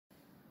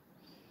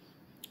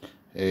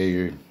Hey,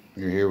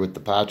 you're here with the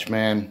Patch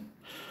Man.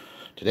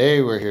 Today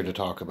we're here to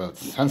talk about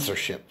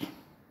censorship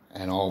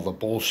and all the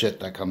bullshit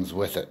that comes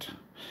with it.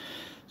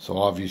 So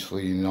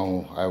obviously,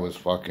 I was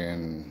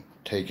fucking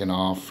taken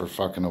off for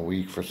fucking a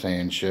week for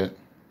saying shit.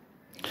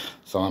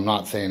 So I'm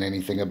not saying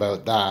anything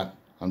about that.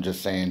 I'm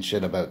just saying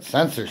shit about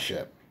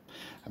censorship.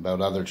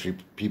 About other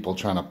people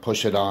trying to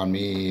push it on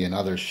me and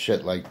other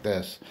shit like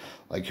this.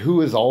 Like,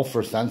 who is all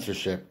for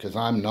censorship? Because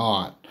I'm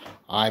not.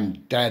 I'm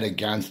dead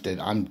against it.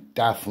 I'm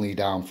definitely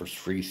down for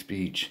free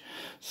speech.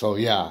 So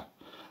yeah,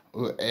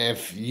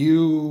 if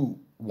you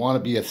want to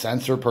be a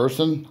censor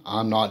person,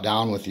 I'm not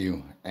down with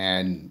you.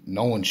 And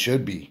no one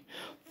should be.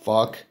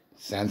 Fuck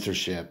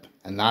censorship.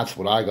 And that's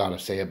what I gotta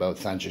say about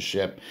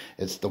censorship.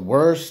 It's the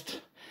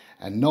worst.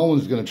 And no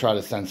one's gonna try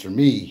to censor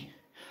me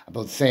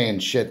about saying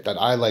shit that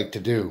I like to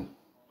do.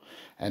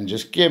 And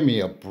just give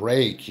me a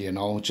break,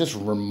 It just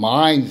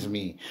reminds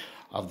me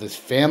of this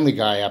Family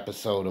Guy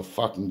episode of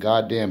fucking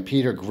goddamn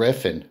Peter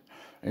Griffin.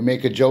 They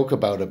make a joke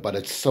about it, but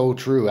it's so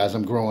true as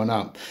I'm growing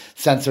up.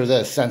 Censor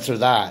this, censor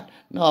that.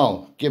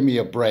 No, give me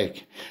a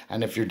break.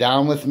 And if you're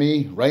down with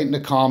me, write in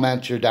the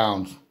comments you're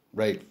down.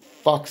 Right,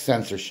 fuck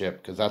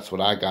censorship, because that's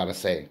what I gotta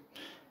say.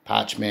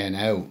 Patchman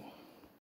out.